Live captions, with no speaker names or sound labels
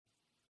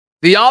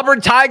The Auburn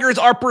Tigers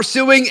are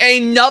pursuing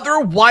another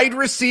wide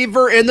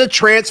receiver in the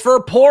transfer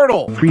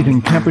portal.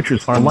 Freezing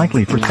temperatures are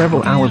likely for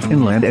several hours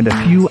inland and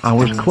a few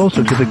hours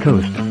closer to the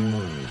coast.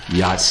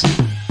 Yes.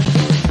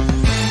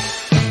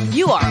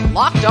 You are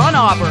Locked On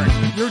Auburn,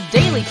 your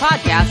daily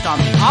podcast on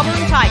the Auburn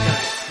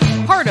Tigers.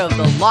 Part of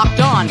the Locked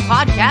On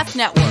Podcast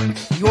Network,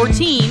 your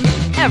team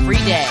every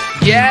day.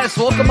 Yes,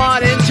 welcome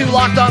on into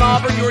Locked On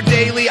Auburn, your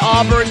daily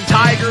Auburn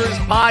Tigers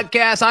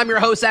podcast. I'm your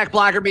host, Zach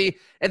Blackerby,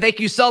 and thank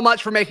you so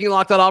much for making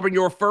Locked On Auburn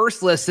your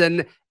first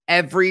listen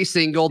every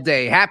single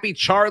day. Happy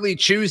Charlie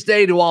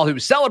Tuesday to all who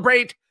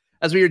celebrate,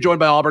 as we are joined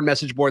by Auburn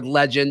message board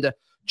legend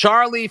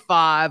Charlie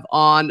 5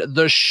 on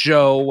the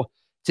show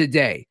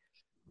today.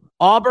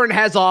 Auburn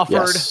has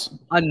offered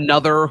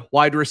another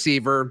wide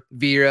receiver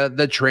via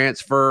the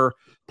transfer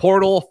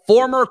portal.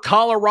 Former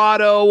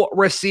Colorado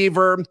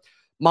receiver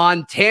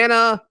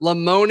Montana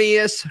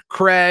Lemonious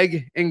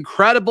Craig.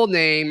 Incredible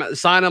name.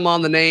 Sign him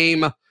on the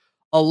name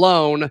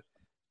alone.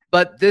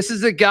 But this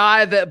is a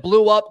guy that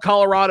blew up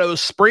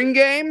Colorado's spring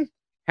game.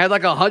 Had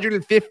like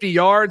 150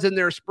 yards in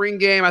their spring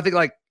game. I think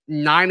like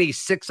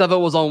 96 of it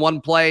was on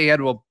one play. He had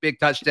a big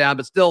touchdown,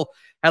 but still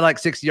had like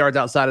 60 yards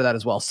outside of that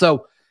as well.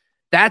 So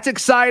that's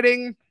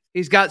exciting.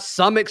 He's got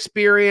some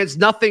experience,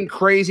 nothing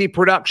crazy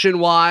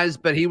production-wise,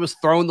 but he was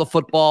throwing the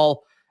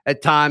football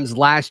at times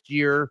last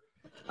year.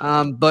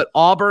 But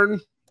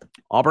Auburn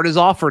has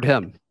offered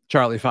him,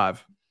 Charlie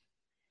 5.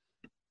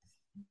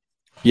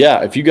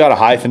 Yeah, if you got a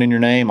hyphen in your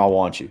name, I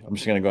want you. I'm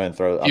just going to go ahead and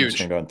throw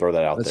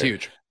that out there. That's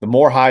huge. The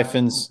more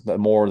hyphens, the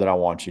more that I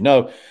want you.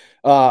 No,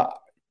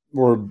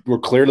 we're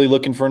clearly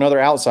looking for another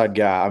outside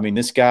guy. I mean,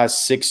 this guy's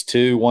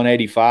 6'2",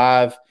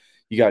 185.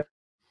 You got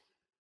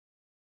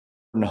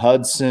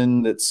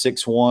Hudson that's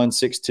 6'1",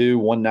 6'2",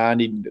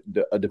 190,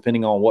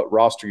 depending on what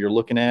roster you're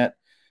looking at.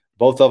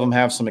 Both of them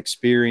have some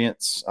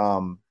experience.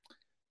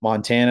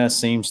 Montana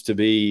seems to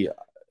be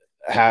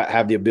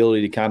have the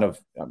ability to kind of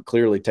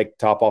clearly take the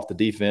top off the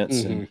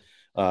defense and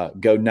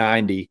go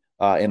 90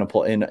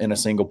 in a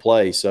single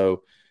play.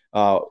 So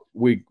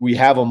we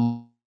have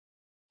a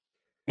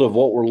of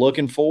what we're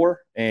looking for,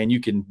 and you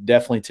can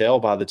definitely tell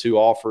by the two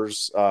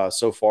offers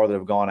so far that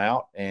have gone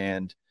out.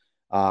 And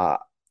I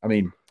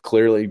mean,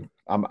 clearly,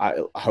 I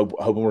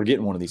hoping we're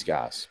getting one of these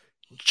guys.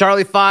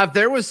 Charlie 5,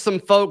 there was some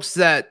folks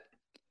that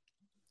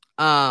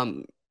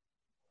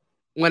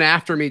went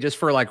after me just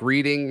for like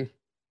reading,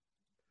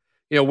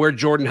 where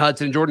Jordan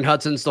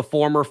Hudson's the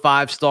former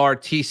 5-star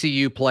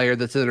TCU player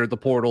that's entered the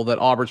portal that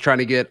Auburn's trying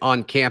to get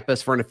on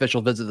campus for an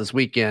official visit this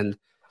weekend.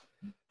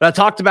 But I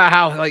talked about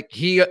how like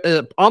he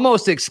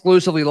almost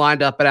exclusively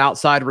lined up at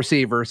outside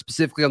receiver,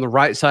 specifically on the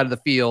right side of the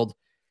field.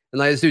 And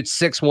like this dude's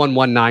 6'1",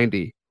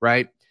 190,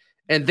 right?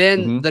 And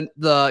then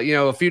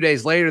a few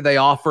days later, they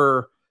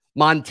offer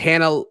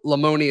Montana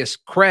Lemonious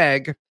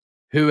Craig,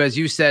 who, as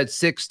you said,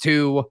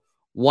 6'2",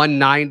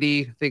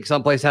 190. I think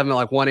someplace having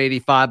like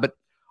 185, but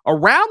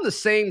around the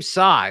same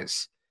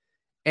size.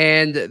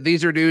 And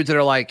these are dudes that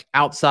are like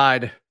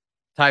outside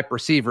type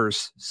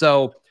receivers.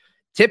 So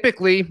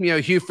typically,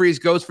 Hugh Freeze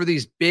goes for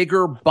these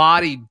bigger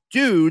body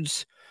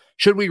dudes.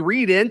 Should we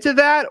read into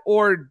that?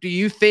 Or do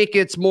you think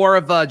it's more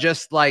of a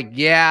just like,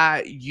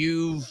 yeah,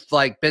 you've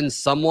like been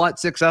somewhat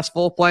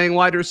successful playing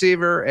wide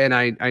receiver and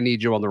I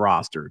need you on the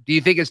roster? Do you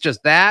think it's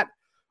just that?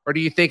 Or do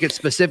you think it's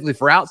specifically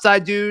for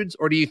outside dudes?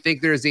 Or do you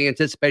think there's the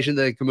anticipation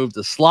that they can move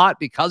the slot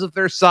because of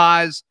their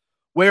size?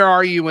 Where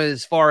are you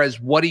as far as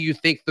what do you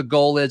think the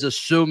goal is,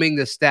 assuming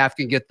the staff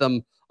can get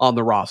them on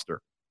the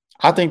roster?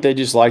 I think they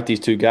just like these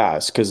two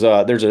guys because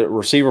there's a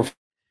receiver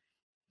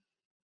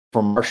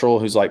from Marshall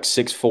who's like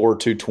 6'4",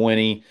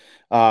 220.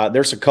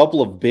 There's a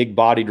couple of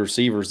big-bodied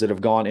receivers that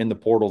have gone in the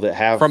portal that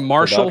have from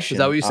Marshall. Production. Is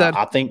that what you said?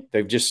 I think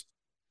there's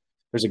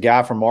a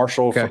guy from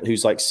Marshall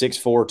who's like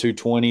 6'4",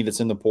 220 that's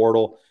in the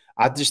portal.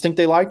 I just think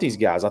they like these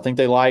guys. I think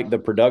they like the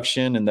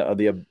production and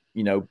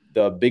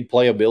the big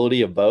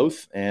playability of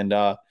both. And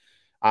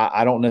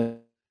I don't know.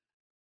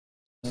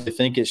 I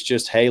think it's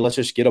just, hey, let's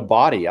just get a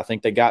body. I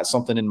think they got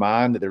something in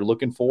mind that they're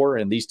looking for,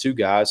 and these two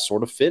guys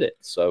sort of fit it.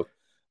 So,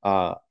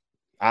 I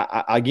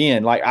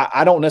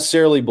don't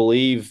necessarily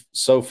believe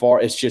so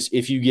far. It's just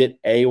if you get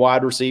a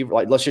wide receiver,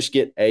 like let's just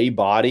get a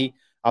body.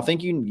 I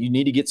think you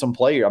need to get some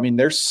player. I mean,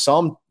 there's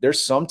some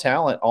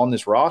talent on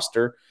this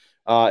roster.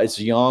 It's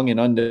young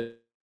and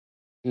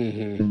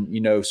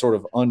sort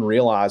of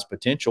unrealized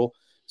potential.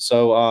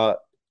 So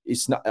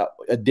it's not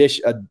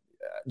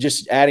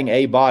just adding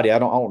a body. I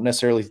don't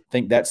necessarily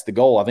think that's the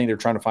goal. I think they're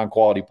trying to find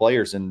quality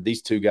players, and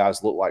these two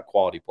guys look like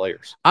quality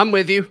players. I'm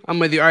with you. All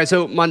right,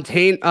 so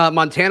Montana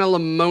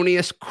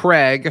Lemonious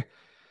Craig,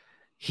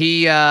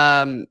 he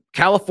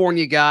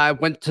California guy,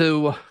 went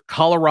to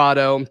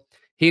Colorado.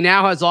 He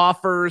now has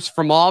offers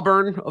from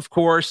Auburn, of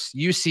course,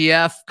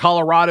 UCF,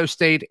 Colorado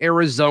State,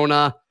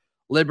 Arizona,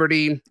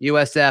 Liberty,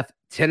 USF,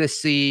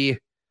 Tennessee,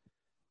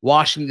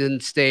 Washington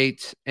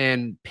State,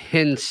 and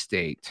Penn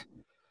State.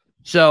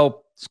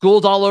 So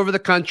schools all over the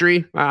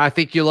country. I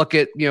think you look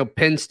at,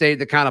 Penn State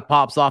that kind of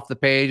pops off the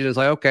page and it's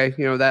like, okay,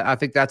 I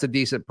think that's a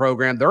decent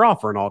program. They're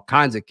offering all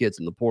kinds of kids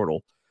in the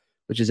portal,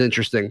 which is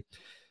interesting.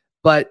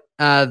 But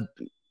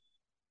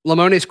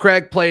Lamonis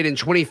Craig played in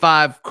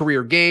 25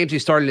 career games. He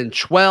started in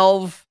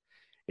 12,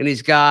 and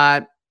he's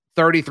got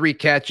 33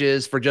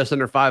 catches for just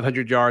under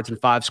 500 yards and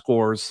 5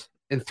 scores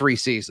in 3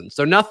 seasons.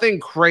 So nothing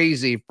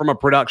crazy from a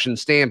production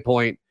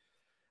standpoint.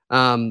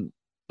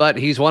 But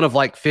he's one of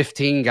like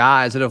 15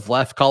 guys that have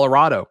left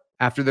Colorado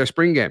after their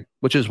spring game,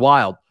 which is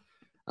wild.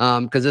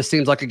 Because this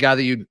seems like a guy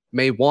that you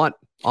may want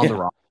on the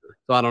roster.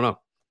 So I don't know.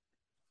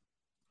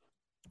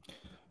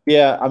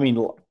 Yeah, I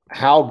mean,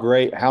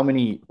 how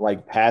many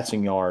like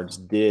passing yards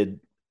did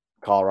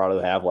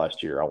Colorado have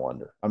last year? I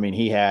wonder. I mean,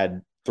 he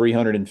had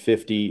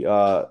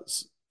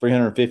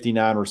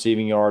 359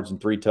 receiving yards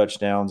and 3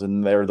 touchdowns,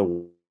 and they're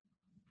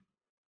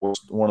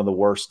one of the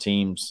worst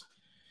teams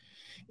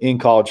in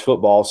college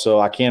football. So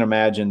I can't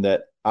imagine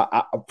that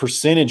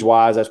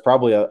percentage-wise, that's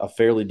probably a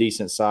fairly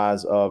decent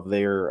size of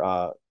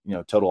their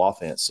total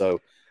offense.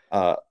 So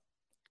I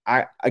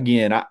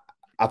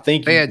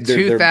think they had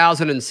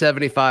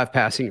 2,075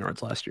 passing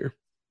yards last year.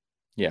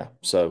 Yeah,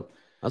 so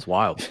that's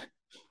wild.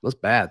 That's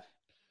bad.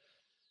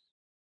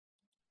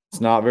 It's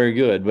not very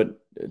good,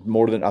 but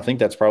I think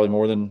that's probably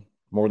more than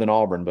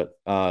Auburn, but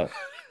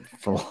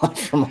from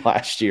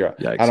last year.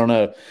 Yikes. I don't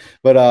know,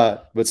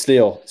 but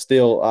still,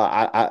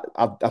 I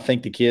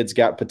think the kid's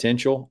got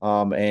potential,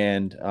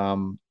 and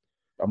I'm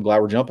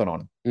glad we're jumping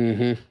on him.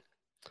 Mm-hmm.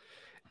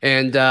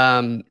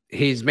 And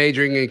he's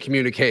majoring in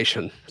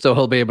communication, so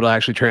he'll be able to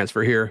actually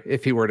transfer here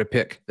if he were to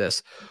pick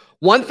this.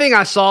 One thing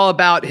I saw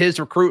about his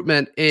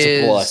recruitment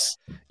is,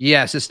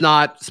 yes, it's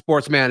not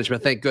sports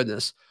management, thank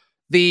goodness.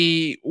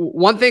 The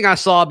one thing I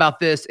saw about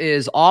this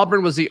is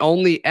Auburn was the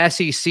only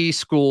SEC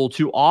school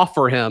to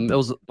offer him. It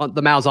was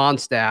the Malzahn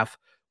staff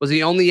was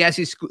the only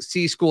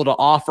SEC school to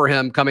offer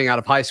him coming out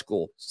of high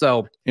school.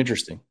 So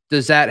interesting.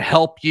 Does that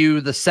help you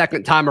the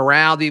second time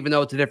around, even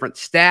though it's a different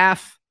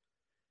staff?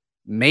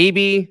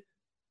 Maybe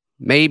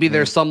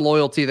there's some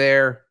loyalty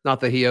there.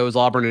 Not that he owes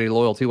Auburn any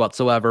loyalty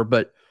whatsoever,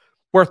 but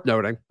worth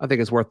noting. I think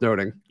it's worth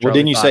noting. Well,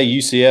 didn't you say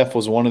UCF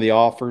was one of the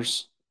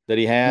offers that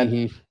he had?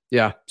 Mm-hmm.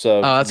 Yeah.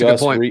 So that's a good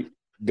point.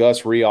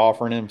 Gus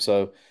re-offering him,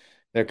 so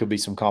there could be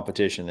some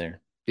competition there.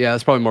 Yeah,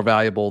 that's probably more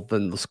valuable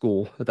than the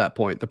school at that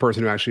point, the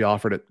person who actually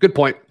offered it. Good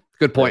point.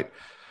 Good point.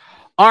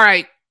 All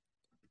right.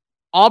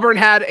 Auburn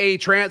had a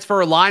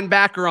transfer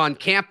linebacker on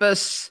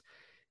campus.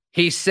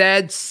 He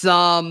said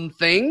some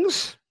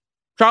things.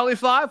 Charlie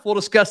 5, we'll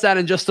discuss that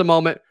in just a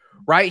moment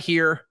right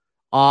here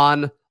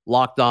on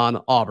Locked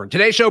On Auburn.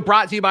 Today's show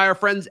brought to you by our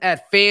friends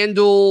at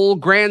FanDuel.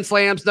 Grand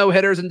slams, no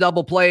hitters, and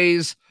double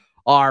plays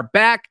are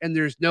back, and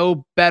there's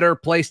no better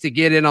place to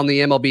get in on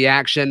the MLB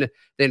action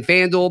than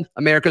FanDuel,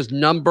 America's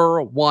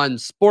 #1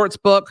 sports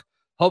book.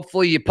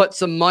 Hopefully you put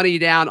some money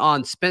down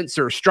on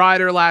Spencer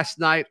Strider last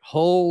night.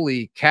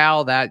 Holy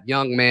cow, that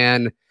young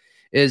man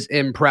is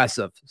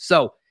impressive.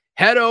 So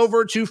head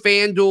over to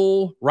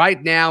FanDuel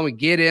right now and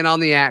get in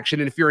on the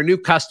action. And if you're a new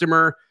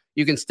customer,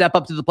 you can step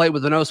up to the plate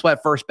with a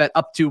no-sweat first bet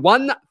up to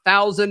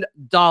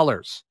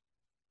 $1,000.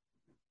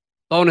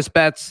 Bonus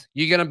bets,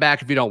 you get them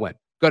back if you don't win.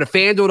 Go to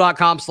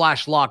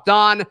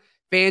FanDuel.com/lockedon.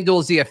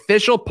 FanDuel is the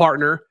official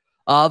partner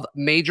of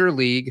Major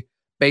League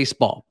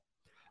Baseball.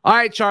 All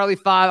right, Charlie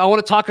 5, I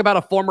want to talk about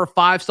a former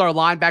 5-star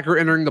linebacker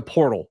entering the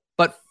portal.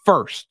 But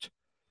first,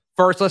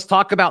 let's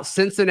talk about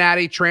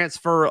Cincinnati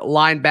transfer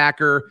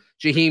linebacker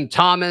Jaheim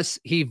Thomas.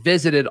 He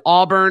visited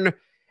Auburn,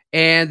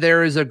 and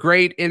there is a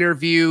great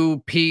interview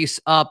piece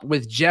up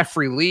with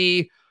Jeffrey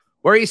Lee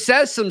where he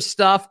says some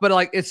stuff, but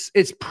like it's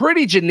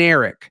pretty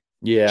generic.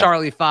 Yeah,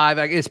 Charlie 5,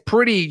 like, it's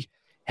pretty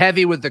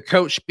heavy with the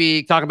coach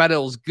speak, talking about it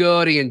was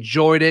good. He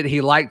enjoyed it.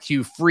 He liked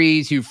Hugh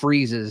Freeze. Hugh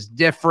Freeze is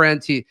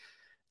different.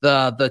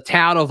 The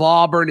town of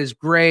Auburn is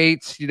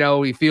great. You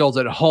know, he feels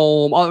at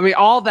home. I mean,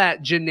 all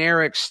that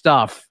generic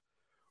stuff,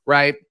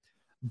 right?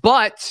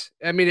 But,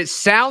 I mean, it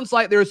sounds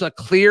like there's a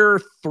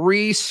clear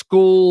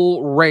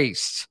 3-school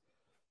race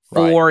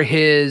for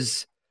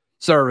his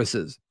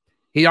services.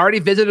 He already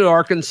visited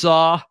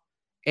Arkansas,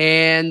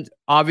 and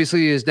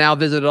obviously is now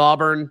visited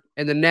Auburn.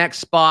 And the next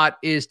spot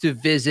is to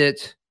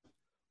visit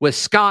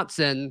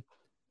Wisconsin.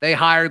 They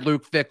hired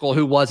Luke Fickell,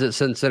 who was at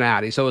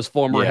Cincinnati, so his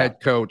former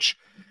head coach.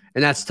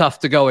 And that's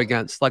tough to go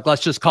against. Like,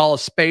 let's just call a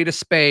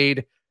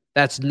spade.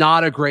 That's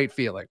not a great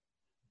feeling.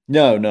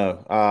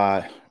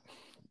 No.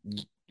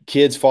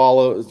 Kids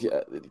follow.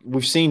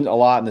 We've seen a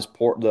lot in this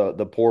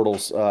the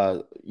portals,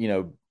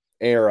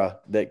 era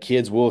that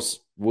kids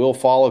will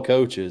follow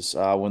coaches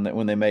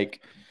when they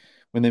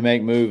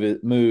make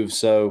moves.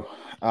 So,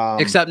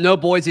 except no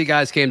Boise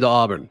guys came to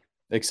Auburn.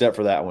 Except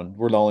for that one,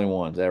 we're the only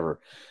ones ever.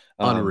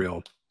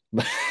 Unreal.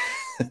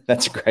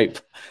 That's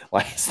great.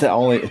 Like it's the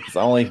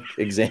only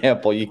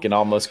example you can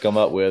almost come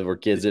up with where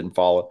kids didn't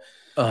follow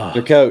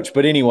their coach.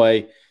 But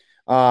anyway,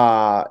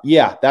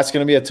 that's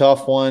going to be a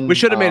tough one. We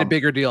should have made a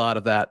bigger deal out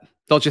of that,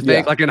 don't you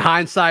think? Yeah. Like in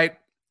hindsight,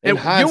 you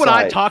and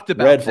I talked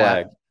about red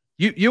flag.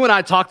 You and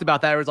I talked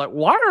about that. It was like,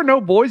 why are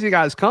no Boise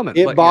guys coming?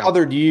 It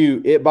bothered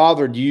you. It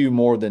bothered you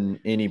more than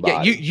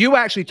anybody. Yeah, you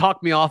actually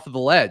talked me off of the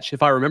ledge,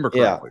 if I remember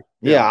correctly.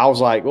 Yeah, I was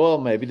like, well,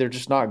 maybe they're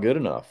just not good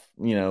enough,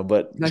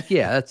 but like,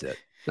 yeah, that's it.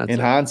 In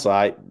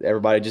hindsight,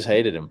 everybody just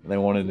hated him. They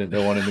wanted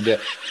him to get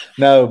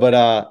no,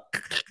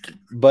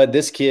 but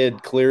this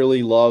kid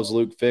clearly loves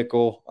Luke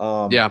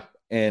Fickell.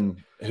 And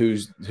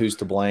who's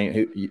to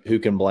blame? Who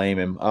can blame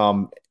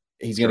him?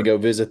 He's going to go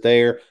visit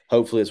there.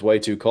 Hopefully, it's way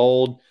too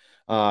cold.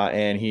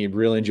 And he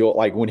really enjoyed.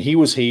 Like when he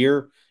was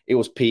here, it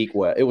was peak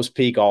wet. It was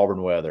peak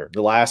Auburn weather.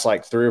 The last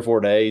like 3 or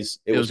 4 days,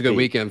 it was a good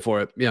weekend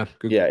for it. Yeah,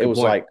 it was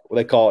like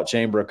they call it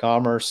Chamber of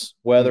Commerce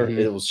weather.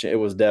 It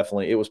was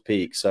definitely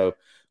peak. So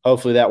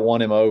hopefully that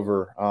won him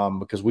over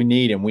because we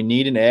need him. We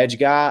need an edge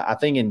guy. I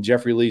think in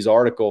Jeffrey Lee's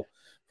article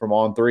from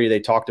On 3, they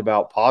talked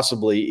about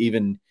possibly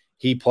even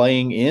he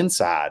playing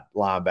inside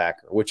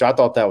linebacker, which I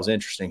thought that was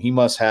interesting. He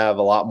must have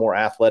a lot more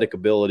athletic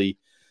ability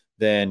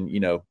than,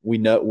 we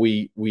know.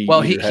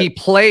 He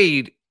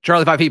played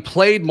Charlie 5. He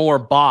played more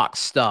box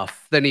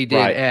stuff than he did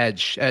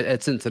edge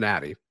at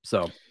Cincinnati.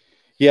 So,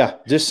 yeah,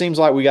 just seems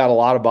like we got a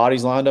lot of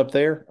bodies lined up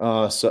there.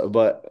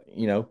 But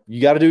you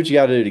got to do what you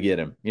got to do to get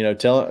him. I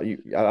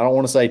don't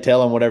want to say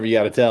tell him whatever you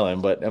got to tell him,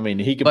 but I mean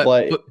he can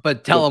play.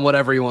 But tell him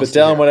whatever he wants. But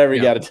tell him whatever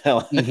you got to tell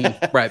him.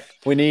 Mm-hmm. Right.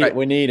 We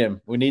need him.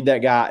 We need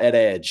that guy at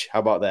edge. How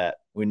about that?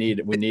 We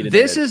need.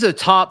 This is a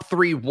top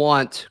 3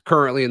 want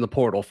currently in the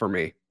portal for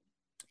me.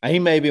 He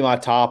may be my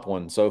top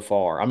one so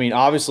far. I mean,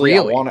 obviously,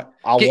 really?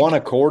 I want a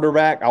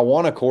quarterback. I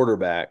want a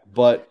quarterback,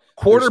 but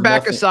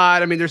quarterback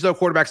aside, I mean, there's no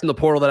quarterbacks in the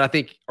portal that I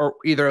think are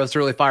either of us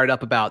really fired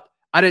up about.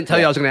 I didn't tell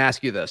you I was going to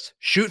ask you this.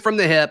 Shoot from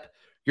the hip.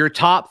 Your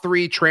top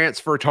 3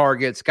 transfer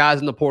targets, guys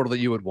in the portal that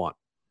you would want.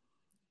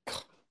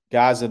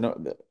 Guys in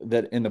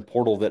the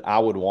portal that I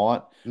would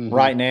want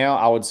right now,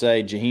 I would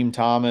say Jaheim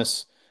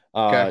Thomas,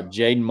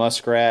 Jaden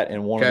Muskrat,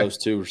 and one of those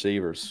 2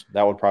 receivers.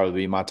 That would probably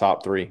be my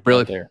top 3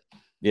 really right there.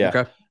 Yeah.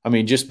 Okay. I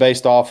mean, just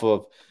based off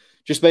of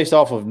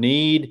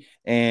need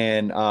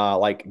and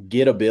like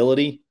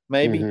gettability,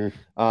 maybe.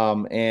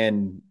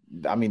 And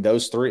I mean,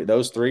 those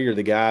three are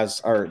the guys.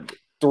 Or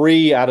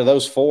 3 out of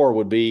those 4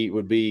 would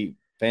be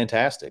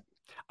fantastic.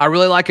 I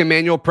really like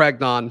Emmanuel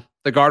Pregnon,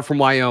 the guard from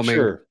Wyoming.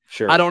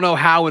 Sure. I don't know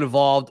how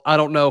involved. I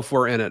don't know if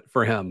we're in it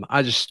for him.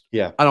 I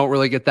don't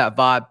really get that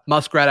vibe.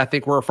 Muskrat, I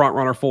think we're a front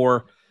runner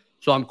for,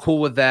 so I'm cool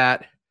with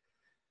that.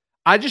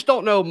 I just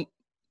don't know.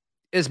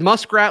 Is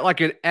Muskrat like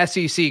an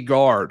SEC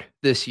guard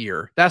this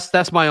year?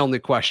 That's my only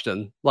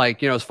question.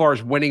 Like, as far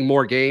as winning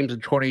more games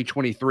in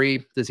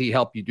 2023, does he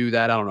help you do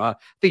that? I don't know. I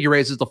think he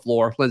raises the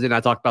floor. Lindsay and I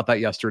talked about that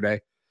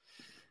yesterday.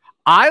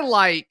 I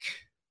like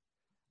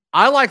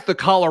the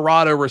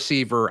Colorado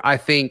receiver, I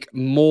think,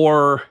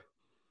 more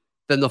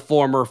than the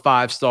former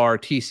 5-star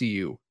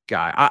TCU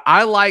guy.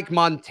 I like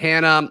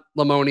Montana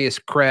Lamonius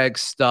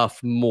Craig's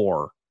stuff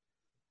more.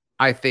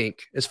 I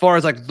think, as far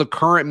as like the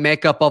current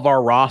makeup of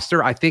our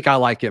roster, I think I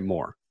like it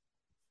more.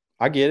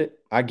 I get it.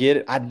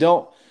 I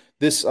don't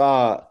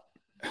the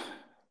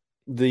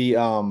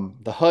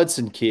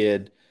Hudson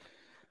kid.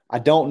 I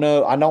don't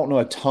know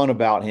a ton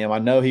about him. I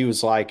know he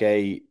was like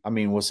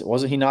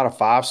wasn't he not a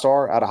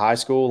 5-star out of high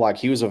school? Like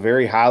he was a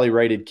very highly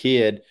rated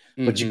kid,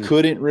 but you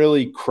couldn't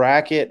really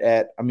crack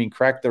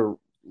the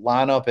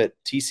lineup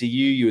at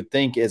TCU. You would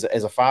think as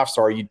a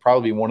 5-star, you'd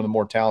probably be one of the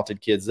more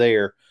talented kids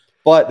there.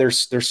 But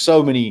there's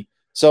so many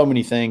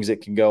things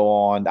that can go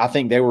on. I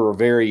think they were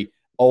very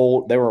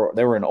old. They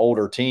were an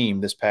older team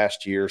this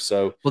past year.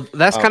 So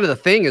that's kind of the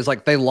thing is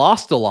like they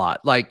lost a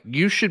lot. Like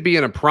you should be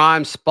in a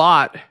prime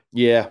spot.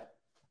 Yeah.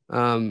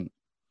 But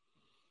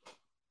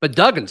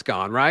Duggan's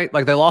gone, right?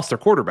 Like they lost their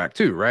quarterback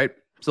too, right?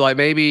 So like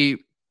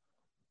maybe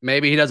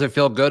he doesn't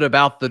feel good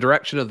about the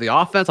direction of the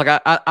offense.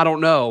 Like I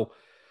don't know,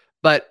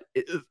 but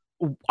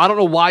I don't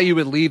know why you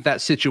would leave that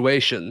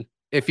situation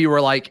if you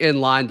were like in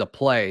line to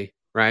play,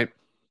 right?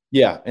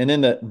 Yeah, and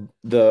then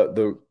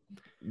the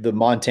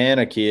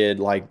Montana kid,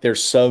 like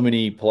there's so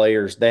many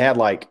players.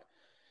 There's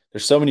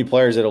so many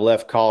players that have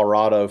left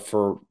Colorado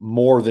for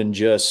more than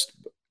just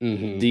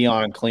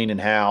Dion cleaning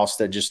house.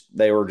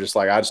 They were just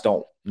like, I just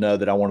don't know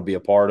that I want to be a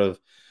part of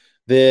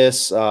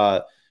this.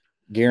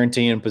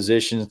 Guaranteeing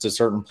positions to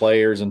certain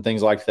players and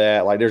things like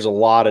that. Like there's a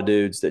lot of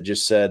dudes that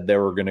just said they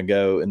were going to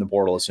go in the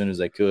portal as soon as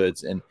they could.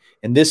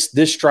 And this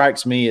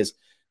strikes me as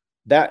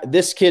that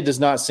this kid does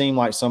not seem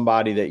like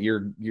somebody that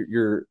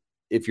you're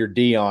if you're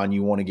Dion,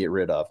 you want to get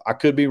rid of. I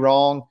could be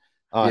wrong.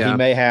 He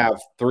may have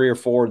 3 or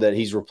 4 that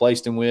he's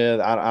replaced him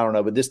with. I don't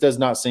know, but this does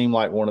not seem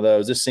like one of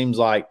those. This seems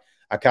like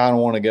I kind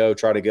of want to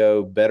try to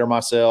go better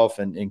myself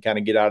and kind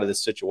of get out of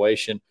this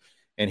situation.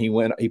 And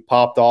he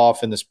popped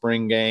off in the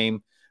spring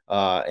game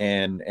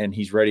and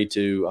he's ready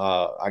to,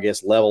 I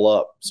guess, level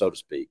up, so to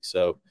speak.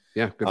 So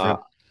yeah, good for him.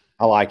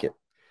 I like it.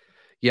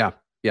 Yeah.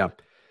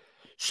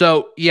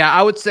 So yeah,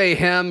 I would say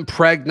him,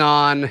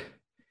 Pregnon,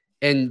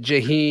 and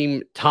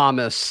Jaheim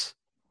Thomas,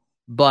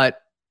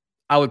 but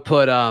I would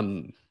put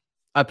an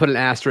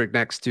asterisk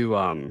next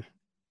to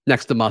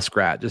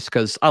Muskrat just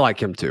because I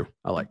like him too.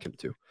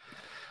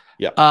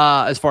 Yeah.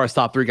 As far as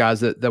top 3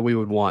 guys that we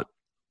would want.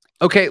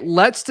 Okay,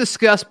 let's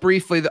discuss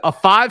briefly a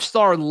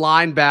 5-star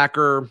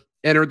linebacker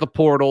entered the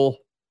portal,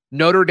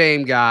 Notre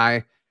Dame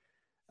guy,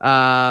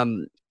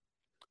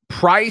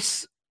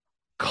 Price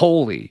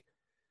Coley.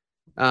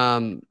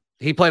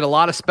 he played a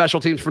lot of special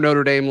teams for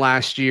Notre Dame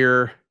last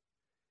year,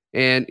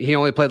 and he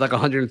only played like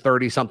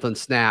 130 something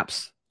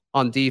snaps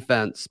on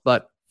defense,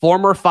 but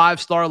former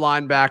 5-star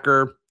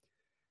linebacker.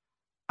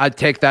 I'd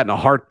take that in a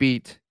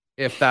heartbeat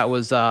if that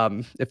was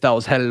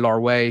headed our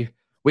way.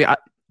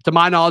 To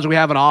my knowledge, we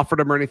haven't offered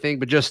him or anything,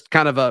 but just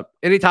kind of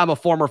anytime a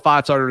former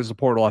 5-star is a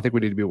portal, I think we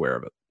need to be aware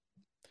of it.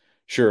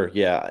 Sure.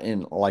 Yeah.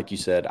 And like you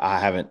said, I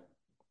haven't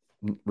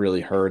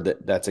really heard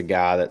that that's a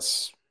guy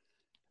that's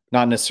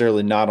not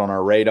necessarily not on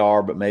our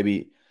radar, but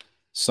maybe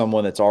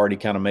someone that's already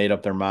kind of made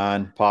up their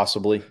mind,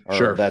 possibly. Or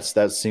sure.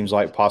 That seems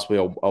like possibly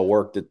a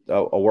work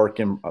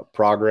in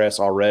progress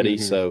already.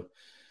 Mm-hmm. So,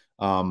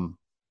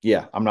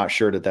 yeah, I'm not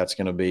sure that's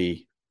going to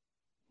be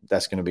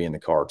in the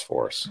cards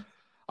for us.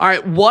 All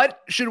right,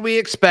 what should we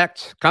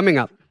expect coming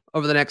up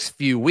over the next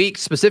few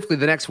weeks, specifically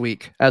the next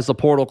week as the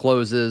portal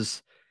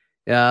closes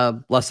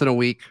less than a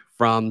week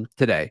from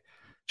today?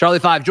 Charlie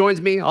 5 joins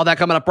me. All that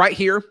coming up right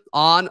here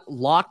on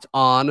Locked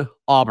On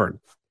Auburn.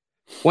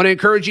 Want to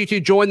encourage you to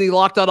join the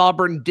Locked On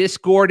Auburn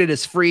Discord. It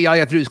is free. All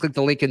you have to do is click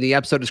the link in the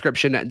episode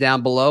description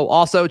down below.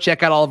 Also,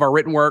 check out all of our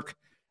written work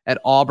at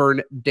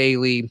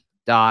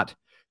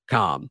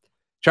auburndaily.com.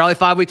 Charlie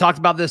 5, we talked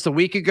about this a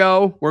week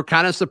ago. We're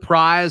kind of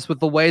surprised with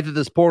the way that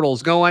this portal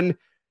is going.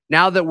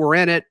 Now that we're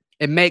in it,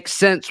 it makes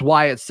sense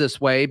why it's this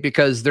way,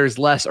 because there's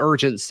less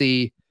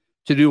urgency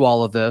to do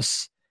all of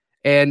this.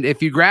 And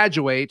if you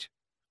graduate,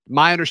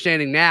 my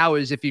understanding now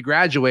is if you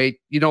graduate,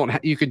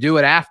 you can do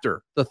it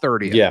after the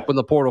 30th when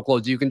the portal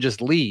closes. You can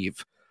just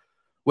leave,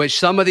 which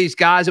some of these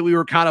guys that we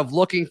were kind of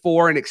looking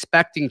for and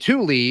expecting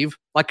to leave,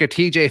 like a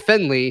TJ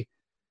Finley,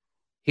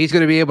 he's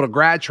going to be able to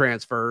grad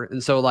transfer.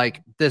 And so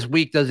like this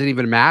week doesn't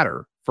even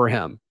matter for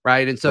him.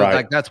 Right. And so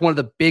like that's one of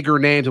the bigger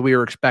names that we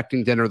were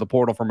expecting to enter the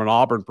portal from an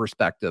Auburn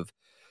perspective.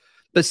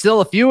 But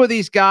still a few of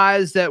these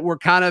guys that were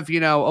kind of,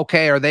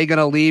 okay, are they going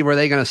to leave? Or are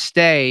they going to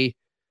stay?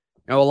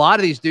 A lot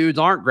of these dudes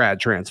aren't grad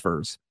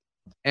transfers.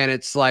 And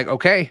it's like,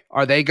 okay,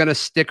 are they going to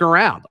stick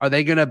around? Are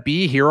they going to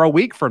be here a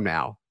week from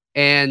now?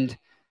 And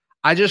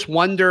I just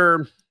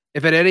wonder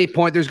if at any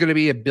point there's going to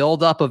be a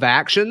buildup of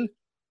action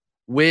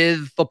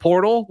with the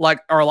portal. Like,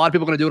 are a lot of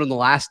people going to do it on the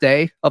last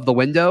day of the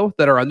window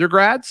that are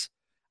undergrads?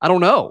 I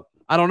don't know.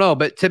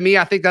 But to me,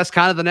 I think that's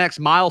kind of the next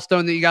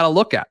milestone that you got to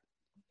look at.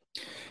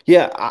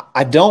 Yeah,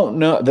 I don't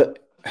know.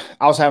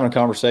 I was having a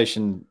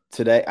conversation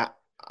today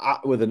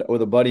with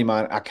a buddy of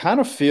mine. I kind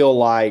of feel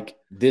like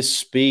this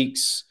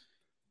speaks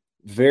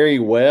very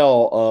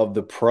well of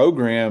the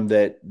program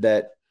that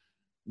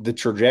the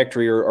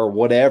trajectory or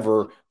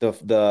whatever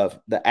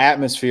the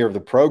atmosphere of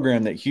the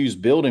program that Hugh's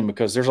building,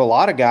 because there's a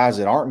lot of guys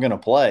that aren't going to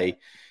play.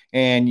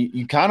 And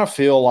you kind of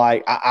feel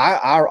like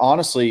I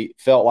honestly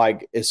felt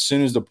like as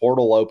soon as the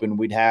portal opened,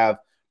 we'd have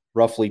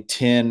roughly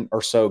 10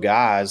 or so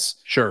guys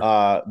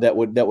that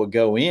would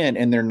go in,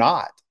 and they're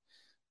not.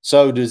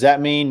 So does that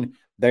mean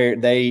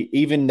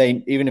even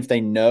if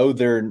they know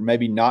they're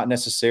maybe not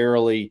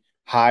necessarily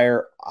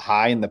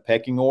high in the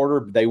pecking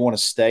order, they want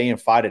to stay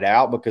and fight it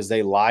out because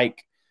they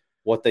like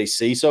what they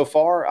see so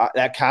far?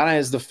 That kind of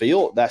is the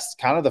feel. That's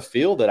kind of the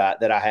feel that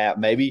I have.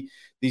 Maybe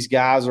these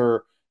guys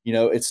are,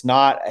 it's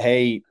not,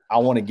 hey, I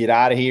want to get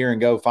out of here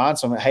and go find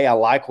something. Hey, I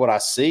like what I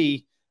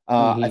see.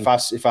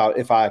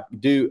 If I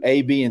do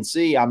A, B, and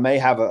C, I may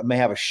have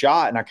a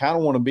shot, and I kind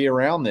of want to be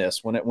around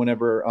this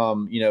whenever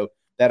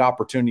that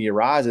opportunity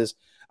arises.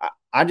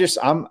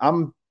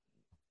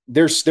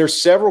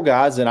 There's several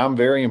guys that I'm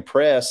very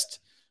impressed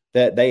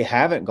that they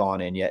haven't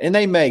gone in yet, and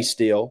they may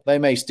still.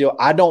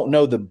 I don't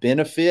know the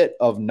benefit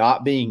of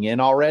not being in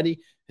already.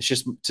 It's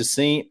just to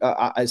see.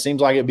 It seems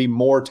like it'd be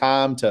more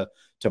time to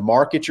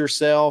market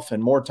yourself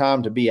and more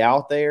time to be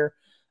out there.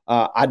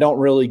 I don't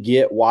really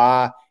get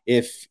why,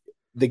 if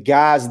the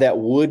guys that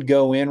would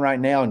go in right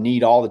now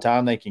need all the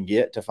time they can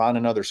get to find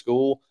another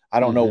school, I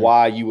don't know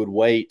why you would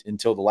wait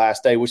until the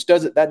last day.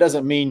 That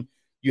doesn't mean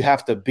you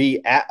have to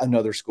be at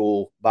another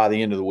school by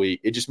the end of the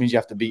week. It just means you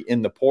have to be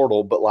in the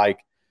portal. But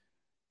like,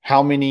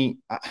 how many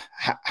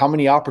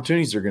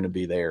opportunities are going to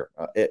be there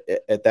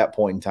at that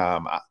point in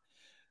time?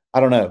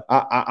 I don't know.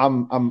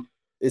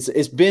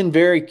 It's been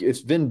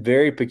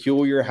very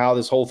peculiar how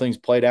this whole thing's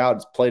played out.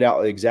 It's played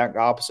out the exact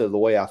opposite of the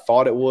way I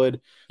thought it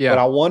would. Yeah.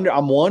 But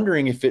I'm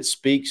wondering if it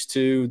speaks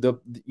to the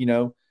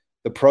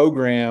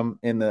program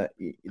and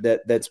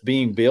that's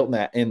being built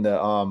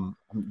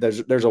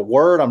there's a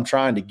word I'm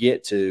trying to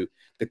get to.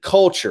 The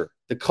culture,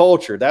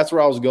 that's where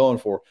I was going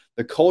for.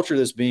 The culture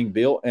that's being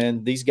built,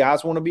 and these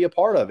guys want to be a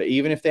part of it,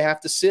 even if they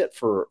have to sit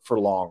for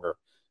longer.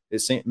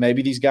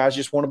 Maybe these guys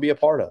just want to be a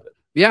part of it.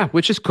 Yeah,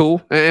 which is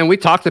cool. And we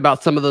talked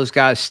about some of those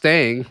guys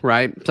staying,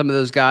 right? Some of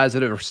those guys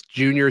that are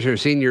juniors or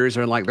seniors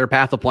are like their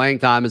path of playing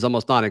time is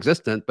almost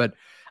non-existent, but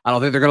I don't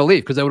think they're going to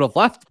leave because they would have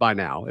left by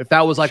now. If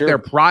that was like their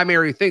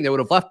primary thing, they would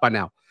have left by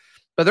now.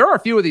 But there are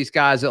a few of these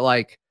guys that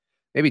like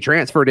maybe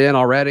transferred in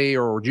already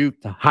or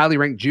highly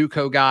ranked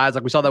JUCO guys.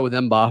 Like we saw that with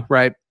Mba,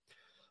 right?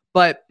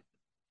 But,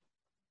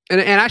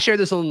 and I shared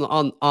this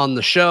on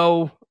the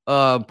show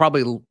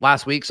probably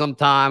last week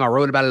sometime. I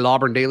wrote about it at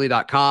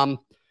auburndaily.com.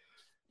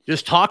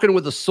 Just talking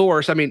with a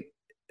source. I mean,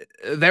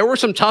 there were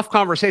some tough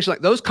conversations.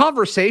 Like those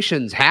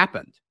conversations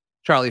happened,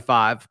 Charlie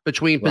Five,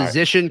 between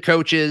position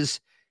coaches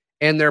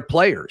and their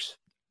players.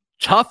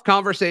 Tough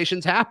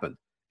conversations happened.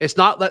 It's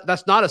not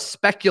that's not a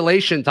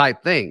speculation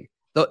type thing.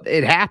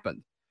 It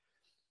happened.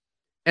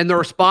 And the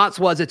response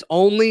was, it's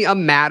only a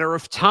matter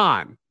of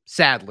time,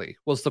 sadly,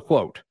 was the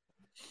quote.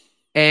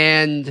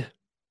 And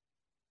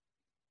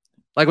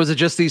like, was it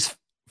just these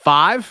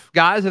 5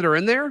 guys that are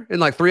in there? And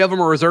like 3 of them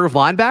are reserve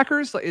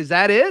linebackers? Like, is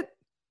that it?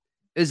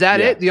 Is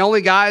that it? The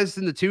only guys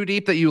in the 2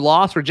 deep that you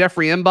lost were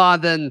Jeffrey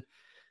Imba, then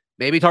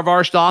maybe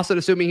Tarvaris Dawson,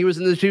 assuming he was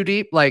in the 2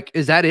 deep. Like,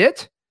 is that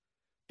it?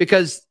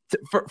 Because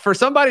for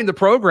somebody in the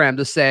program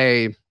to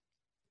say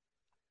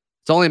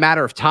it's only a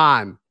matter of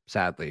time,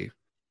 sadly,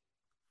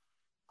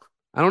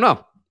 I don't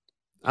know.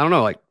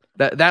 Like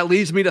that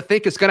leads me to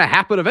think it's going to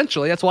happen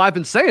eventually. That's why I've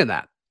been saying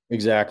that.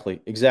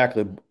 Exactly.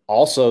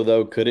 Also,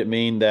 though, could it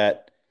mean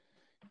that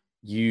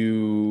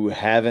you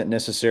haven't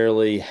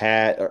necessarily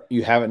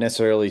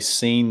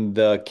seen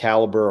the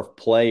caliber of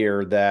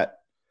player that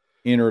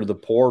entered the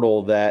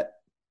portal that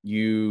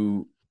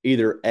you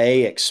either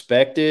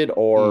expected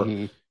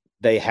or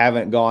they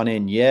haven't gone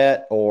in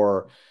yet,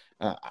 or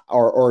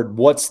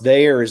what's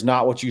there is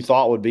not what you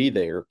thought would be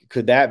there?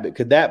 Could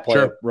that play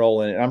a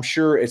role in it? I'm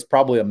sure it's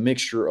probably a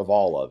mixture of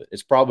all of it.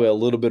 It's probably a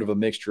little bit of a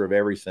mixture of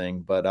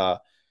everything,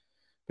 but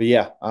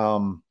yeah.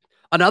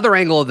 Another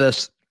angle of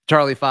this,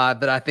 Charlie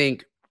Five, that I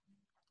think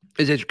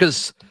is it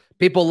because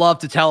people love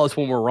to tell us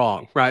when we're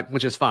wrong, right?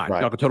 Which is fine.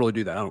 Y'all can totally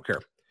do that. I don't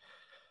care.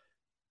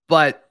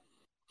 But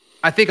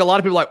I think a lot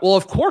of people are like, well,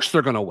 of course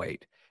they're going to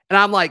wait. And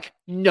I'm like,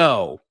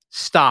 no,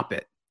 stop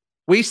it.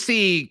 We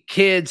see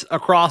kids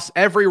across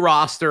every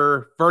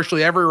roster,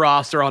 virtually every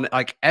roster on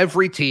like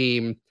every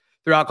team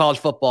throughout college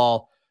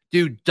football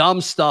do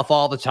dumb stuff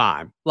all the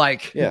time.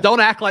 Like, don't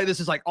act like this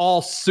is like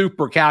all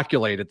super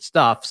calculated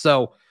stuff.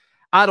 So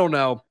I don't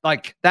know,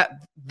 like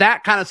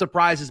that kind of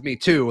surprises me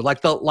too.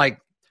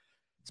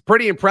 It's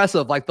pretty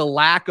impressive. Like the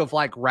lack of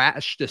like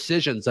rash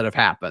decisions that have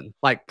happened,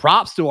 like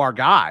props to our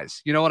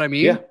guys. You know what I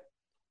mean?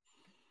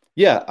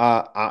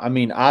 Yeah. I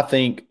mean, I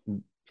think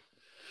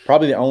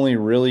probably the only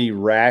really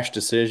rash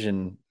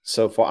decision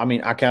so far. I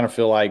mean, I kind of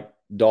feel like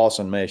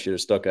Dawson may should have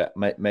stuck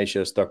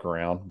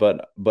around,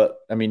 but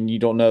I mean, you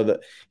don't know that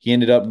he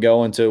ended up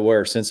going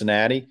to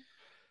Cincinnati.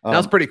 That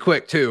was pretty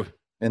quick too.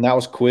 And that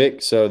was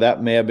quick. So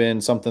that may have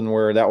been something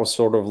where that was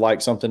sort of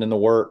like something in the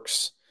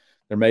works.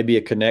 There may be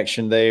a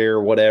connection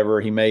there,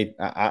 whatever. He may,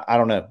 I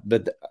don't know,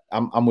 but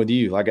I'm with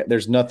you. Like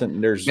there's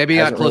nothing, maybe he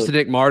got close to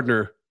Nick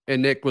Mardner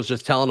and Nick was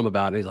just telling him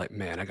about it. He's like,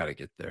 man, I got to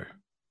get there.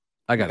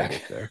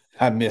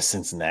 I miss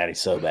Cincinnati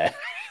so bad.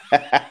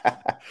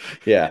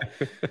 Yeah,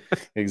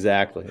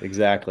 exactly.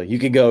 You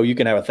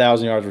can have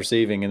 1,000 yards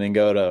receiving and then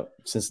go to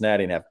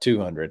Cincinnati and have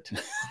 200.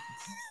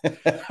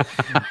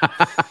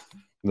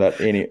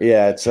 But anyway,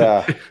 yeah, it's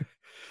I'm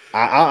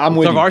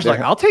with Tarvar's like,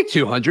 I'll take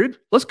 200.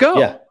 Let's go.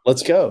 Yeah,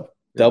 let's go.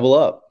 Double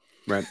up.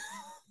 Right.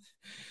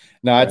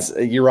 No,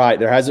 you're right.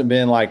 There hasn't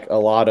been like a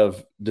lot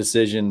of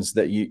decisions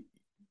that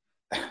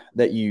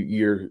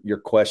you're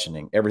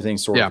questioning. Everything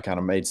sort of kind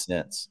of made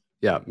sense.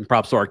 Yeah, and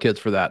props to our kids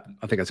for that.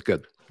 I think that's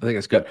good.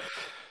 Yep.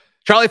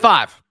 Charlie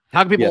Five,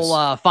 how can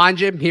people find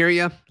you, hear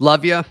you,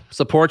 love you,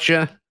 support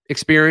you,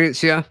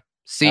 experience you,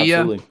 see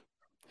you,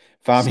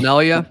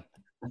 smell you?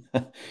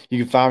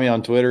 You can find me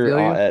on Twitter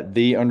at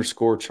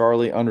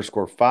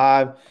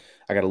 @the_Charlie_5.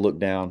 I got to look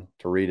down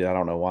to read it. I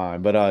don't know why,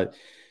 but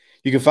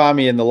you can find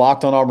me in the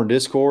Locked On Auburn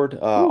Discord,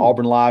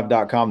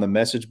 auburnlive.com, the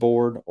message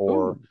board,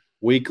 or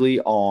weekly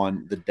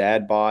on the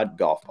Dad Bod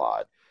Golf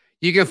Pod.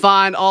 You can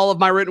find all of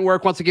my written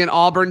work once again,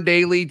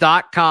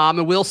 auburndaily.com,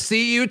 and we'll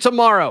see you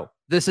tomorrow.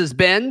 This has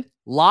been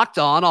Locked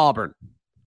On Auburn.